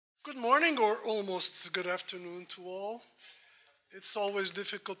Good morning or almost good afternoon to all. It's always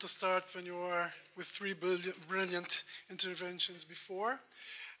difficult to start when you are with three brilliant interventions before.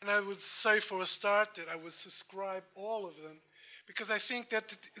 And I would say for a start that I would subscribe all of them because I think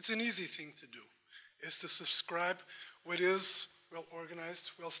that it's an easy thing to do, is to subscribe what is well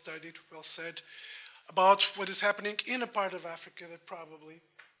organized, well studied, well said about what is happening in a part of Africa that probably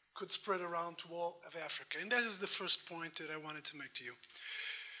could spread around to all of Africa. And this is the first point that I wanted to make to you.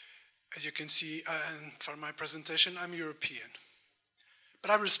 As you can see from my presentation, I'm European. But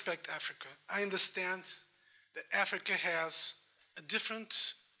I respect Africa. I understand that Africa has a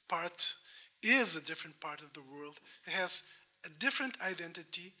different part, is a different part of the world. It has a different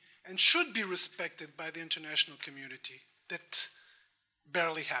identity and should be respected by the international community. That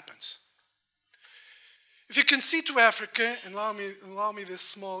barely happens. If you can see to Africa, and allow me this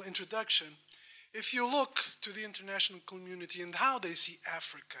small introduction, if you look to the international community and how they see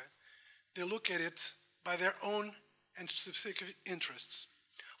Africa, they look at it by their own and specific interests.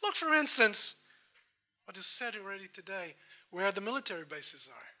 Look, for instance, what is said already today, where the military bases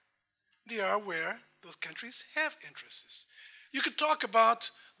are. They are where those countries have interests. You could talk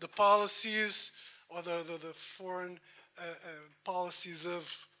about the policies or the foreign policies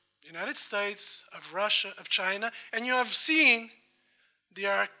of the United States, of Russia, of China, and you have seen they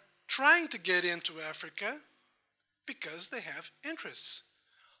are trying to get into Africa because they have interests.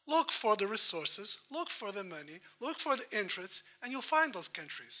 Look for the resources, look for the money, look for the interests, and you'll find those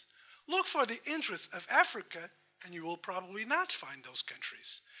countries. Look for the interests of Africa, and you will probably not find those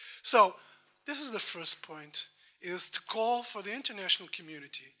countries. So, this is the first point, is to call for the international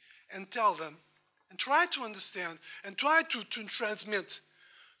community and tell them, and try to understand, and try to transmit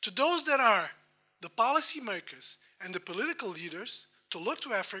to those that are the policymakers and the political leaders to look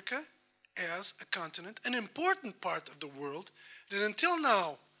to Africa as a continent, an important part of the world that until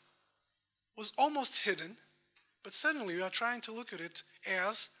now was almost hidden, but suddenly we are trying to look at it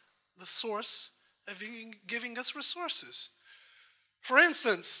as the source of giving us resources. For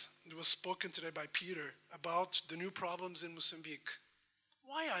instance, it was spoken today by Peter about the new problems in Mozambique.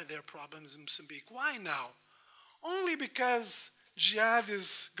 Why are there problems in Mozambique? Why now? Only because Jihad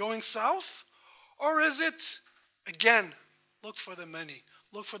is going south? Or is it, again, look for the money,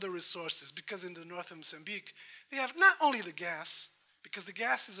 look for the resources, because in the north of Mozambique, they have not only the gas, because the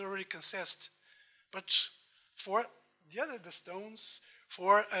gas is already concessed, but for the stones,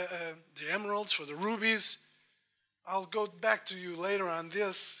 for the emeralds, for the rubies. I'll go back to you later on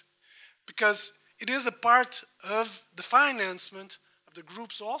this, because it is a part of the financement of the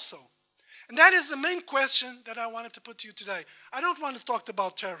groups also. And that is the main question that I wanted to put to you today. I don't want to talk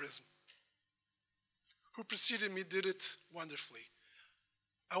about terrorism. Who preceded me did it wonderfully.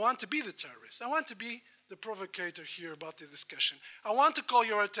 I want to be the terrorist. I want to be the provocator here about the discussion. I want to call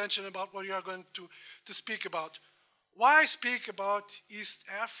your attention about what you are going to speak about. Why speak about East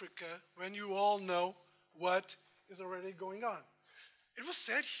Africa when you all know what is already going on? It was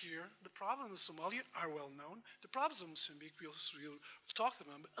said here, the problems of Somalia are well known. The problems of Mozambique, we'll talk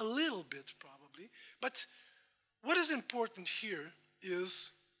about them a little bit probably. But what is important here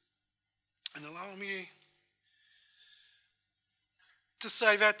is, and allow me to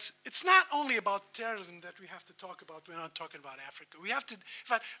say that it's not only about terrorism that we have to talk about when we're not talking about Africa. We have to, in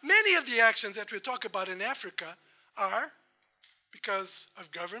fact, many of the actions that we talk about in Africa are because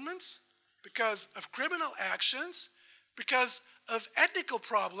of governments, because of criminal actions, because of ethnical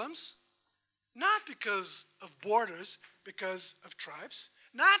problems, not because of borders, because of tribes,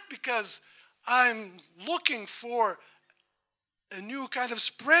 not because I'm looking for a new kind of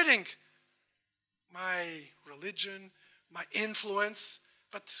spreading my religion, my influence,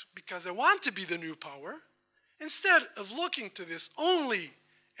 but because I want to be the new power, instead of looking to this only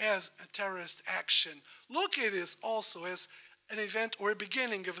as a terrorist action, look at this also as an event or a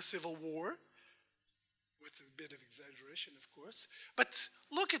beginning of a civil war, with a bit of exaggeration, of course, but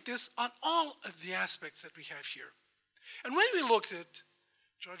look at this on all of the aspects that we have here. And when we looked at,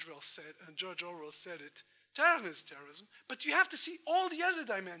 George Orwell said it, terrorism is terrorism, but you have to see all the other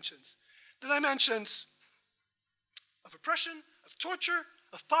dimensions. The dimensions of oppression, of torture,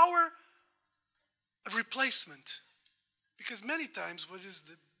 of power, of replacement. Because many times what is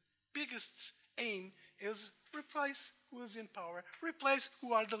the biggest aim is replace who is in power, replace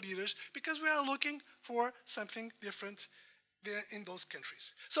who are the leaders, because we are looking for something different there in those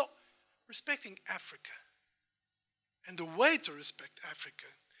countries. So, respecting Africa, and the way to respect Africa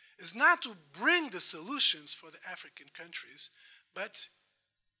is not to bring the solutions for the African countries, but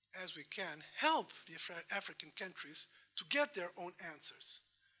as we can, help the African countries to get their own answers.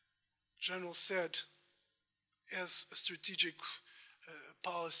 General said, as a strategic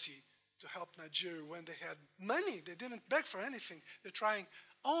policy to help Nigeria when they had money. They didn't beg for anything. They're trying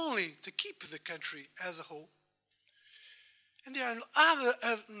only to keep the country as a whole. And there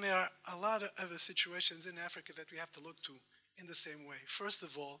are a lot of other situations in Africa that we have to look to in the same way. First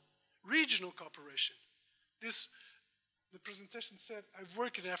of all, regional cooperation. The presentation said I've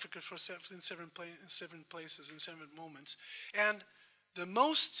worked in Africa in seven places in 7 moments. And the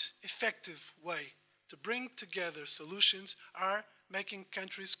most effective way to bring together solutions are making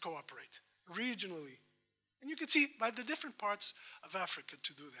countries cooperate regionally. And you can see by the different parts of Africa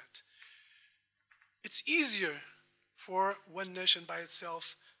to do that. It's easier for one nation by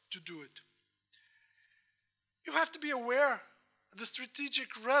itself to do it. You have to be aware of the strategic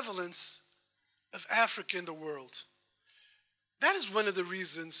relevance of Africa in the world. That is one of the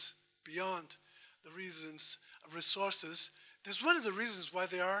reasons, beyond the reasons of resources, that's one of the reasons why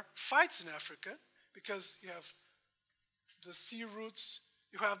there are fights in Africa, because you have the sea routes,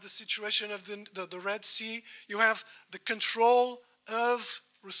 you have the situation of the Red Sea, you have the control of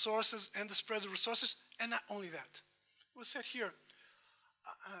resources and the spread of resources, and not only that. It was said here,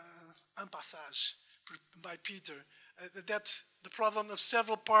 en passage, by Peter, that the problem of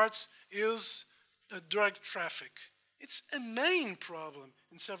several parts is drug traffic. It's a main problem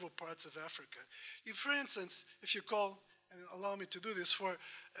in several parts of Africa. For instance, if you call, and allow me to do this, for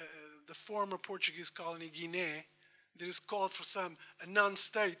the former Portuguese colony Guinea, that is called for some a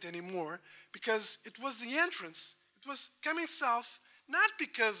non-state anymore, because it was the entrance. It was coming south, not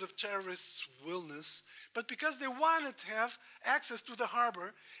because of terrorists' willness, but because they wanted to have access to the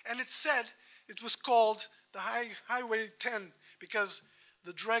harbor, and it said it was called the Highway 10, because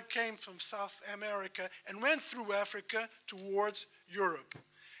the drug came from South America and went through Africa towards Europe.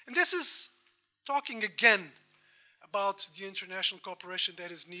 And this is talking again about the international cooperation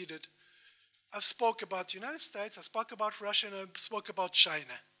that is needed. I've spoke about the United States, I spoke about Russia, and I spoke about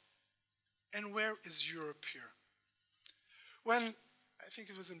China. And where is Europe here? When, I think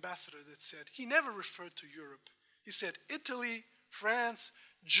it was Ambassador that said, he never referred to Europe. He said Italy, France,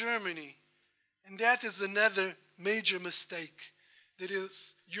 Germany. And that is another major mistake. That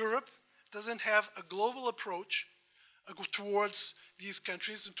is, Europe doesn't have a global approach towards these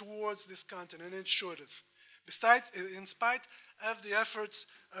countries and towards this continent, and it should have. In spite of the efforts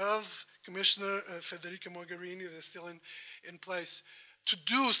of Commissioner Federica Mogherini, that is still in place, to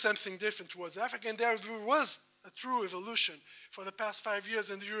do something different towards Africa, and there was a true evolution for the past 5 years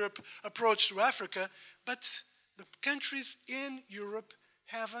in the Europe approach to Africa, but the countries in Europe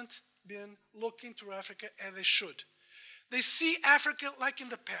haven't been looking to Africa as they should. They see Africa like in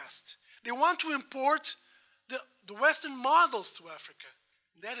the past. They want to import the Western models to Africa.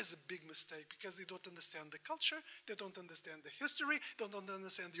 That is a big mistake because they don't understand the culture, they don't understand the history, they don't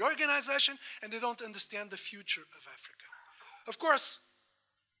understand the organization, and they don't understand the future of Africa. Of course,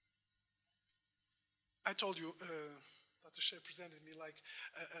 I told you, Dr. Shea presented me like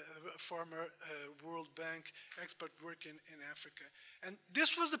a former World Bank expert working in Africa. And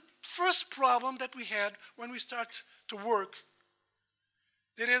this was the first problem that we had when we started to work.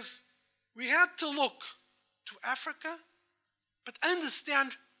 That is, we had to look to Africa, but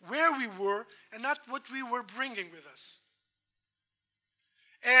understand where we were and not what we were bringing with us.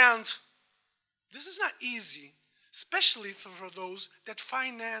 And this is not easy, especially for those that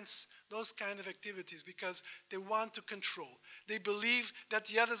finance those kind of activities because they want to control. They believe that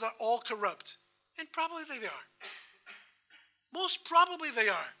the others are all corrupt. And probably they are. Most probably they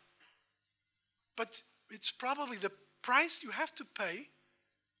are. But it's probably the price you have to pay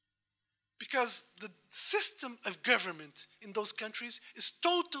because the system of government in those countries is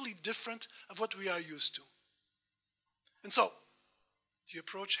totally different of what we are used to. And so, the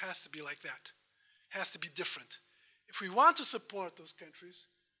approach has to be like that. Has to be different. If we want to support those countries,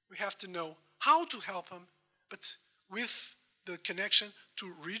 we have to know how to help them, but with the connection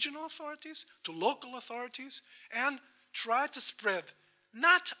to regional authorities, to local authorities, and try to spread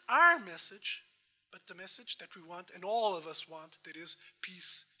not our message, but the message that we want and all of us want, that is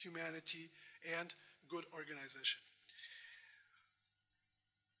peace, humanity, and good organization.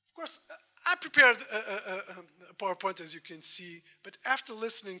 Of course, I prepared a PowerPoint, as you can see, but after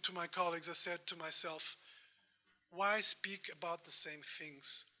listening to my colleagues, I said to myself, why speak about the same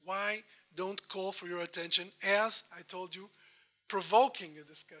things? Why don't call for your attention, as I told you, provoking a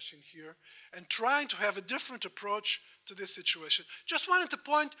discussion here and trying to have a different approach to this situation? Just wanted to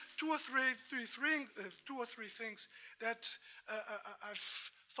point two or three things that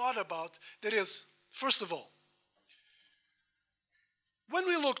I've thought about. That is, first of all, when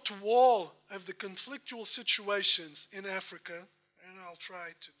we look to all of the conflictual situations in Africa, and I'll try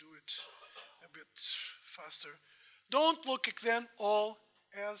to do it a bit faster, don't look at them all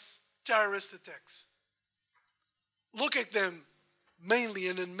as terrorist attacks. Look at them mainly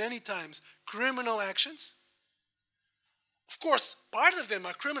and in many times criminal actions. Of course, part of them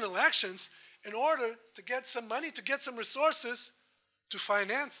are criminal actions in order to get some money, to get some resources to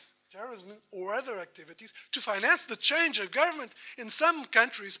finance terrorism or other activities, to finance the change of government in some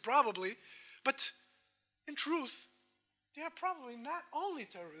countries probably. But in truth, they are probably not only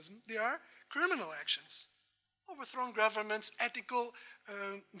terrorism, they are criminal actions. Overthrown governments, ethical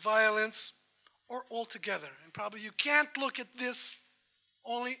violence, or all together. And probably you can't look at this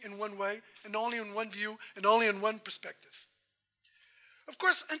only in one way, and only in one view, and only in one perspective. Of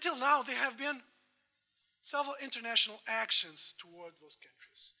course, until now, there have been several international actions towards those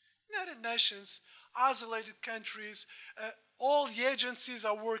countries. United Nations, isolated countries, all the agencies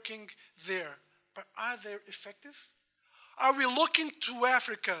are working there. But are they effective? Are we looking to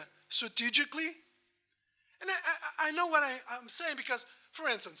Africa strategically? And I know what I'm saying because, for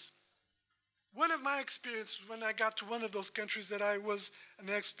instance, one of my experiences when I got to one of those countries that I was an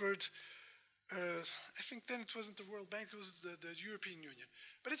expert, I think then it wasn't the World Bank, it was the European Union.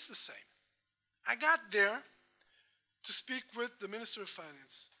 But it's the same. I got there to speak with the Minister of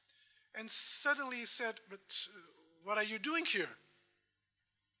Finance. And suddenly he said, but what are you doing here?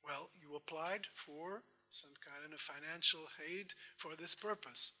 Well, you applied for some kind of financial aid for this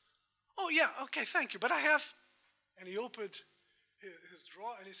purpose. Oh yeah, okay, thank you. But I have, and he opened his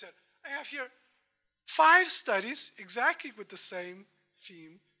drawer and he said, I have here 5 studies exactly with the same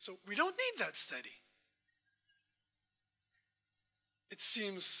theme, so we don't need that study. It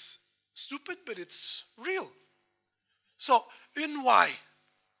seems stupid, but it's real. So, in why?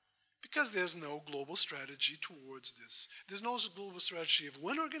 Because there's no global strategy towards this. There's no global strategy of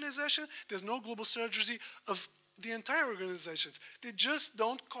one organization. There's no global strategy of the entire organizations. They just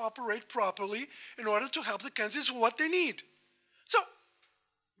don't cooperate properly in order to help the countries for what they need. So,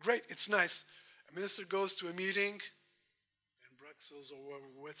 great, it's nice. A minister goes to a meeting in Brussels or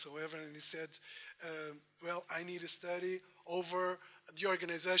whatsoever, and he said, well, I need a study over the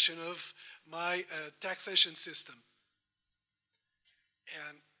organization of my taxation system.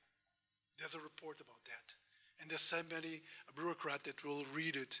 And there's a report about that. And there's somebody, a bureaucrat, that will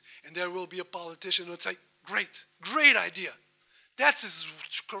read it. And there will be a politician who would say, great, great idea. That's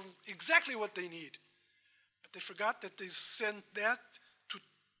exactly what they need. But they forgot that they sent that to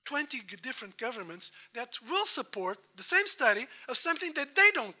 20 different governments that will support the same study of something that they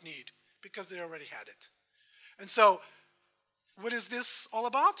don't need because they already had it. And so, what is this all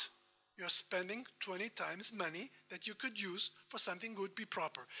about? You're spending 20 times money that you could use for something that would be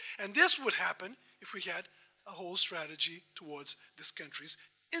proper. And this would happen if we had a whole strategy towards these countries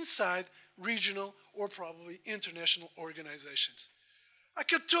inside regional or probably international organizations. I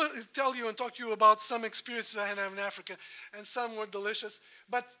could tell you and talk to you about some experiences I had in Africa, and some were delicious,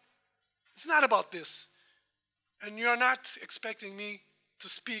 but it's not about this. And you're not expecting me to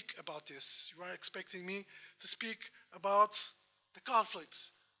speak about this. You are expecting me to speak about the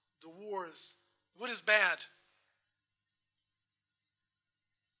conflicts, the wars, what is bad.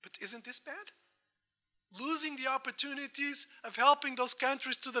 But isn't this bad? Losing the opportunities of helping those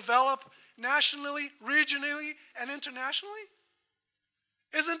countries to develop nationally, regionally, and internationally?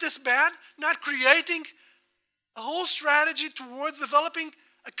 Isn't this bad? Not creating a whole strategy towards developing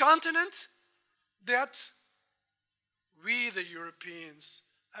a continent that we, the Europeans,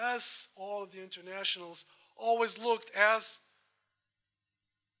 as all of the internationals, always looked as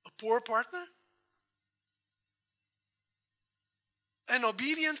a poor partner? An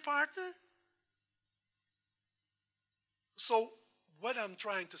obedient partner? So what I'm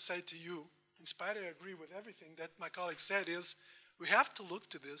trying to say to you, in spite I agree with everything that my colleague said, is we have to look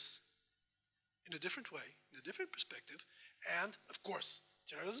to this in a different way, in a different perspective. And, of course,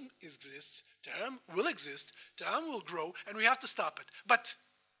 terrorism exists, terrorism will exist, terrorism will grow, and we have to stop it. But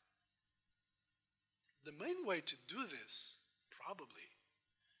the main way to do this, probably,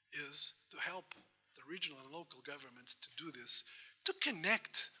 is to help the regional and local governments to do this, to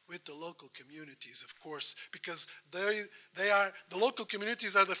connect with the local communities, of course, because the local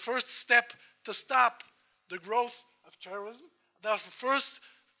communities are the first step to stop the growth of terrorism. They're the first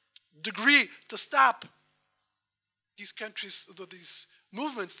degree to stop these countries, these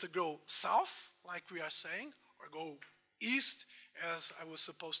movements to go south, like we are saying, or go east, as I was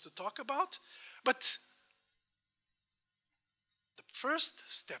supposed to talk about. But the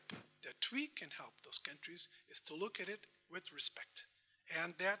first step that we can help those countries is to look at it with respect.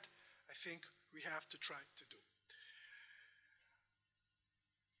 And that, I think, we have to try to do.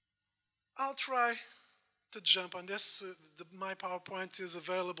 I'll try to jump on this. My PowerPoint is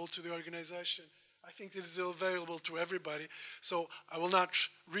available to the organization I think it is available to everybody, so I will not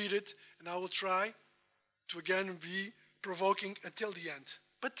read it, and I will try to again be provoking until the end.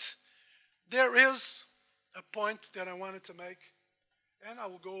 But there is a point that I wanted to make, and I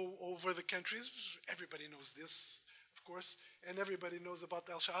will go over the countries. Everybody knows this, of course, and everybody knows about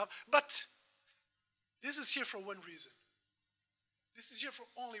Al-Shabaab, but this is here for one reason. This is here for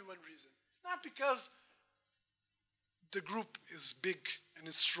only one reason. Not because the group is big and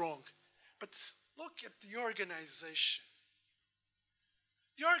is strong, but look at the organization.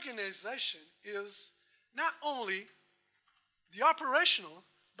 The organization is not only the operational,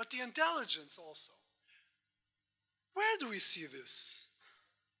 but the intelligence also. Where do we see this?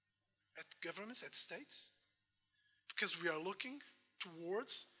 At governments, at states? Because we are looking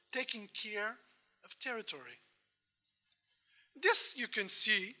towards taking care of territory. This you can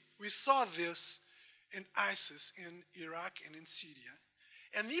see, we saw this in ISIS, in Iraq, and in Syria.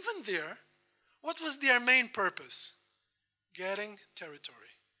 And even there, what was their main purpose? Getting territory.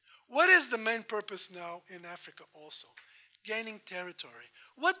 What is the main purpose now in Africa also? Gaining territory.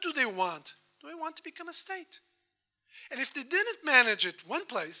 What do they want? Do they want to become a state? And if they didn't manage it one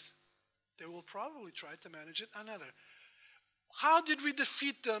place, they will probably try to manage it another. How did we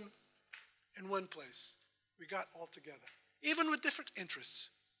defeat them in one place? We got all together, even with different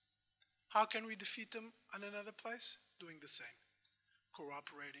interests. How can we defeat them in another place? Doing the same.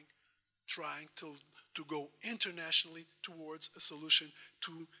 Cooperating, trying to go internationally towards a solution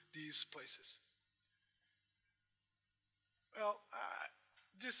to these places. Well,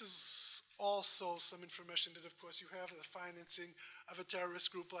 this is also some information that, of course, you have the financing of a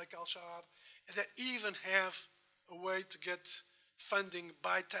terrorist group like Al-Shabaab, and that even have a way to get funding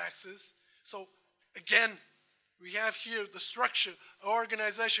by taxes. So, again, we have here the structure,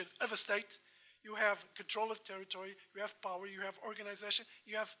 organization of a state. You have control of territory, you have power, you have organization,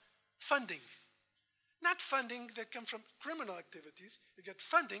 you have funding. Not funding that comes from criminal activities. You get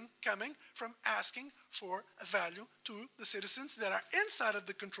funding coming from asking for a value to the citizens that are inside of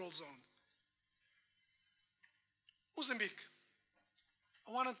the control zone. Mozambique.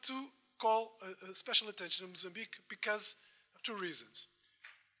 I wanted to call a special attention to Mozambique because of two reasons.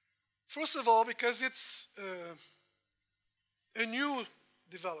 First of all, because it's a new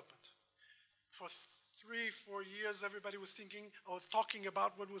development. For 3-4 years, everybody was thinking or talking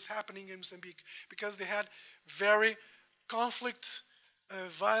about what was happening in Mozambique because they had very conflict,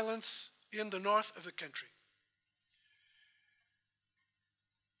 violence in the north of the country.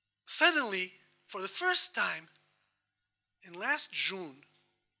 Suddenly, for the first time, in last June,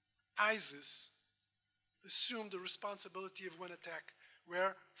 ISIS assumed the responsibility of one attack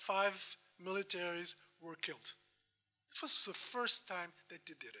where 5 militaries were killed. This was the first time that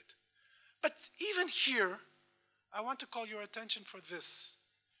they did it. But even here, I want to call your attention for this.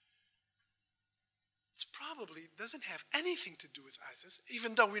 It probably doesn't have anything to do with ISIS,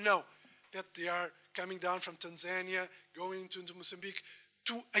 even though we know that they are coming down from Tanzania, going into Mozambique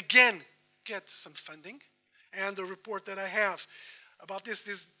to again get some funding. And the report that I have about this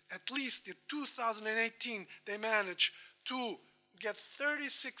is at least in 2018, they managed to get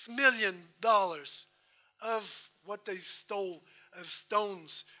 $36 million of what they stole, of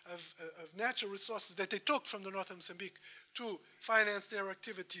stones, of natural resources that they took from the north of Mozambique to finance their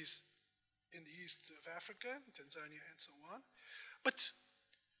activities in the east of Africa, Tanzania, and so on. But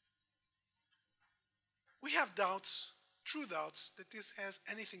we have doubts, true doubts, that this has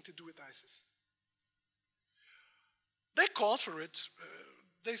anything to do with ISIS. They called for it.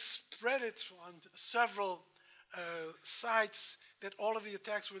 They spread it on several sites that all of the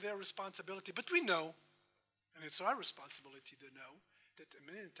attacks were their responsibility. But we know, and it's our responsibility to know, that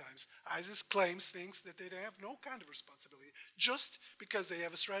many times ISIS claims things that they have no kind of responsibility, just because they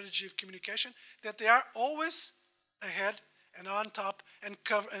have a strategy of communication that they are always ahead and on top and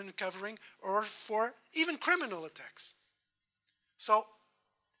covering, or for even criminal attacks. So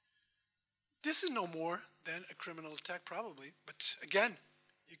this is no more than a criminal attack probably, but again,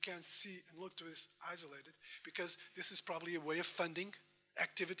 you can't see and look to this isolated because this is probably a way of funding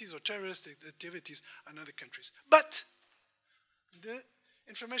activities or terrorist activities in other countries. But the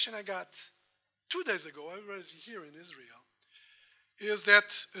information I got 2 days ago, I was here in Israel, is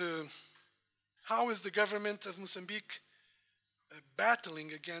that how is the government of Mozambique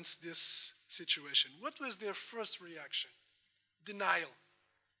battling against this situation? What was their first reaction? Denial.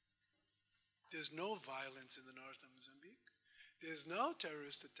 There's no violence in the north of Mozambique. There's no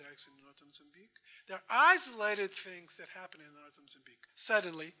terrorist attacks in the north of Mozambique. There are isolated things that happen in the north of Mozambique.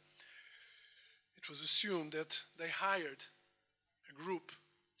 Suddenly, it was assumed that they hired a group,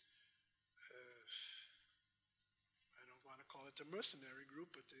 I don't want to call it a mercenary group,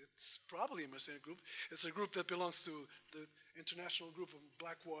 but it's probably a mercenary group. It's a group that belongs to the International Group of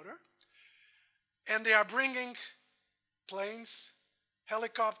Blackwater. And they are bringing planes,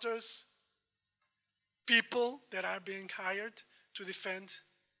 helicopters, people that are being hired to defend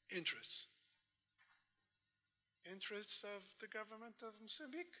interests. Interests of the government of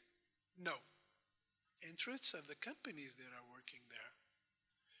Mozambique? No. Interests of the companies that are working there.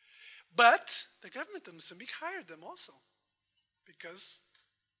 But the government of Mozambique hired them also because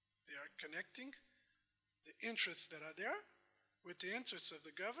they are connecting the interests that are there with the interests of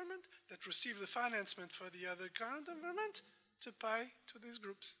the government that receive the financement for the other government to pay to these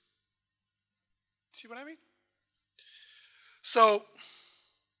groups. See what I mean? So,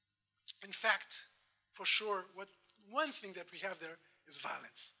 in fact, for sure, one thing that we have there is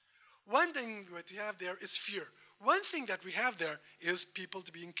violence. One thing that we have there is fear. One thing that we have there is people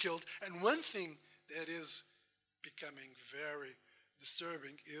being killed. And one thing that is becoming very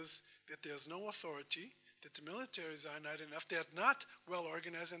disturbing is that there's no authority, that the militaries are not enough, they are not well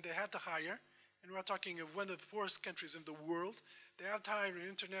organized, and they had to hire, and we're talking of one of the poorest countries in the world, they have to hire an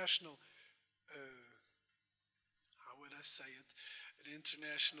international, how would I say it, an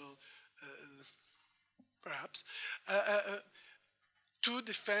international, perhaps, to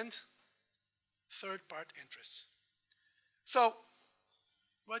defend third-part interests. So,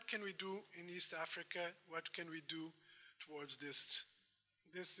 what can we do in East Africa? What can we do towards this?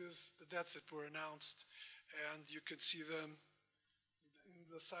 This is the debts that were announced, and you can see them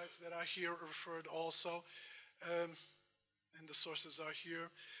in the sites that are here referred also, and the sources are here.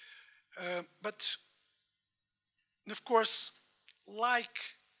 But, of course, like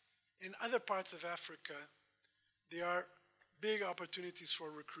in other parts of Africa, there are big opportunities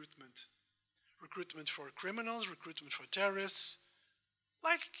for recruitment. Recruitment for criminals, recruitment for terrorists.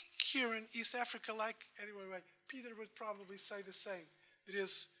 Like here in East Africa, like anywhere, Peter would probably say the same.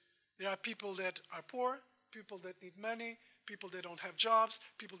 There are people that are poor, people that need money, people that don't have jobs,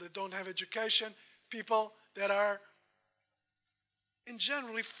 people that don't have education, people that are in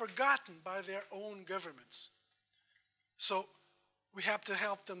generally forgotten by their own governments. So we have to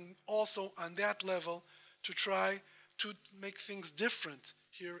help them also on that level to try to make things different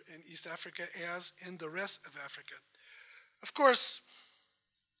here in East Africa as in the rest of Africa. Of course,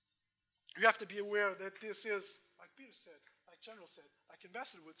 you have to be aware that this is, like Peter said, like General said, like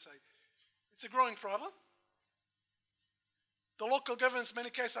Ambassador would say, it's a growing problem. The local governments in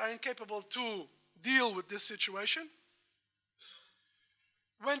many cases are incapable to deal with this situation.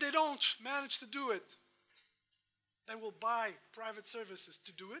 When they don't manage to do it, they will buy private services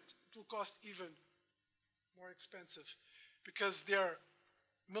to do it. It will cost even more expensive because there are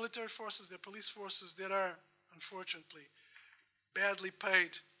military forces, there are police forces that are, unfortunately, badly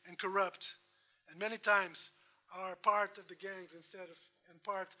paid and corrupt, and many times are part of the gangs and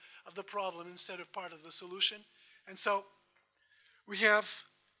part of the problem instead of part of the solution. And so we have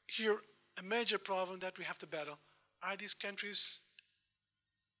here a major problem that we have to battle. Are these countries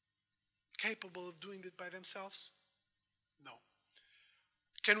capable of doing it by themselves? No.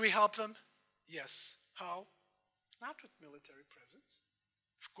 Can we help them? Yes. How? Not with military presence,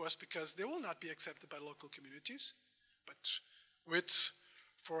 of course, because they will not be accepted by local communities, but with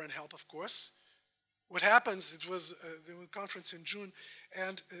foreign help, of course. What happens, there was a conference in June,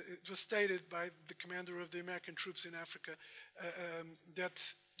 and it was stated by the commander of the American troops in Africa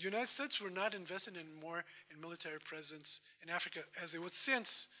that the United States were not investing anymore in military presence in Africa as it was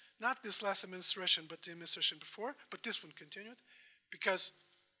since, not this last administration, but the administration before, but this one continued, because,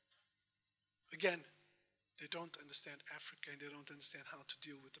 again, they don't understand Africa and they don't understand how to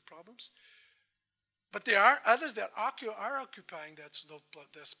deal with the problems. But there are others that are occupying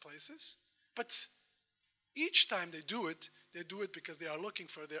those places. But each time they do it because they are looking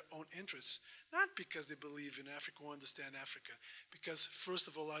for their own interests, not because they believe in Africa or understand Africa. Because first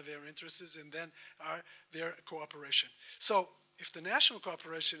of all are their interests and then are their cooperation. So if the national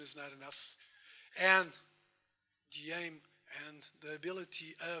cooperation is not enough and the aim and the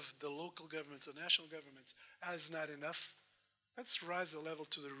ability of the local governments, the national governments, is not enough, let's rise the level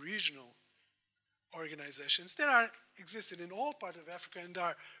to the regional organizations that are existing in all parts of Africa and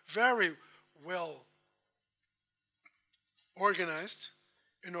are very well organized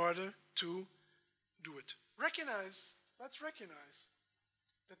in order to do it. Let's recognize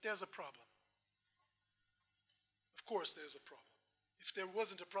that there's a problem. Of course there's a problem. If there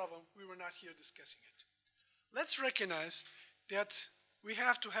wasn't a problem, we were not here discussing it. Let's recognize that we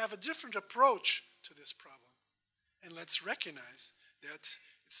have to have a different approach to this problem. And let's recognize that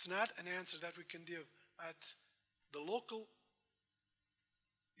it's not an answer that we can give at the local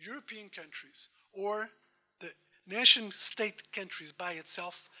European countries or the nation-state countries by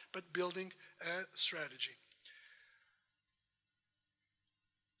itself, but building a strategy.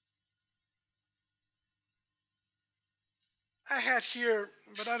 I had here,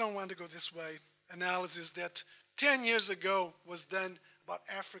 but I don't want to go this way, analysis that 10 years ago was done about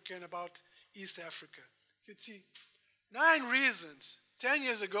Africa and about East Africa. You can see 9 reasons 10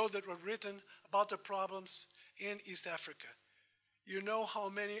 years ago that were written about the problems in East Africa. You know how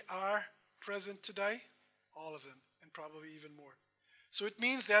many are present today? All of them, and probably even more. So it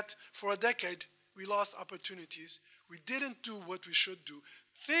means that for a decade, we lost opportunities. We didn't do what we should do.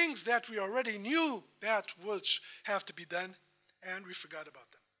 Things that we already knew that would have to be done, and we forgot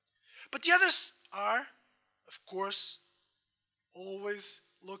about them. But the others are, of course, always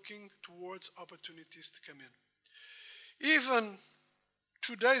looking towards opportunities to come in. Even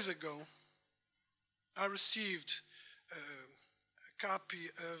 2 days ago, I received a copy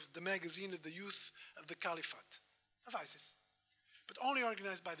of the magazine of the youth of the Caliphate of ISIS, but only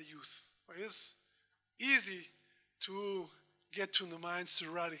organized by the youth, where it is easy to get to the minds to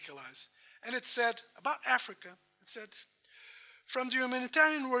radicalize. And it said, about Africa, it said, from the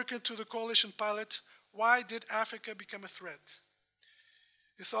humanitarian worker to the coalition pilot, why did Africa become a threat?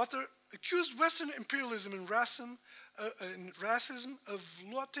 This author accused Western imperialism and racism of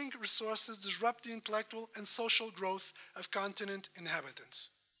looting resources, disrupt the intellectual and social growth of continent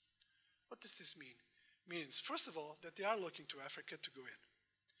inhabitants. What does this mean? It means, first of all, that they are looking to Africa to go in.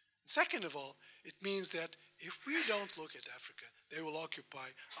 And second of all, it means that if we don't look at Africa, they will occupy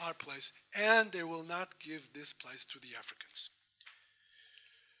our place and they will not give this place to the Africans.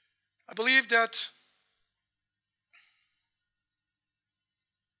 I believe that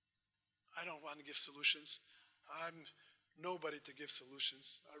I don't want to give solutions. I'm nobody to give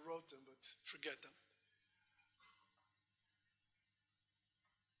solutions. I wrote them, but forget them.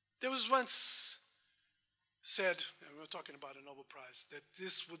 There was once said, and we're talking about a Nobel Prize, that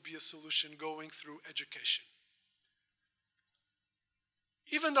this would be a solution going through education.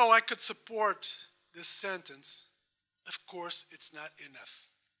 Even though I could support this sentence, of course, it's not enough.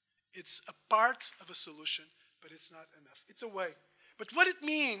 It's a part of a solution, but it's not enough. It's a way. But what it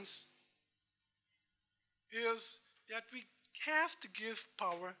means is that we have to give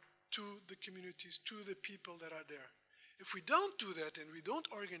power to the communities, to the people that are there. If we don't do that and we don't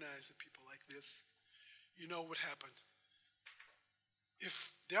organize the people like this, you know what happened.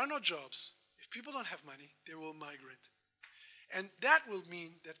 If there are no jobs, if people don't have money, they will migrate. And that will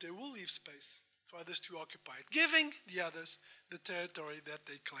mean that they will leave space for others to occupy it, giving the others the territory that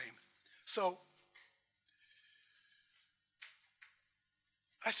they claim. So,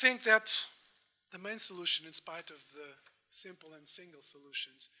 I think that the main solution, in spite of the simple and single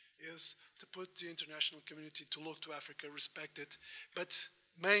solutions, is to put the international community to look to Africa, respect it, but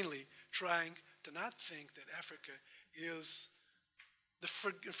mainly trying to not think that Africa is the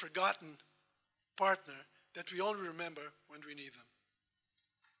forgotten partner that we only remember when we need them.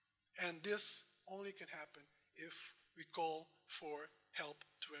 And this only can happen if we call for help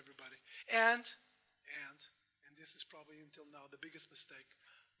to everybody. And this is probably until now the biggest mistake,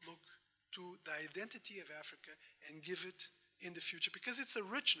 look to the identity of Africa and give it in the future, because it's a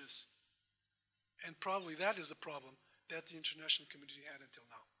richness. And probably that is the problem that the international community had until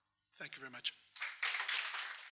now. Thank you very much.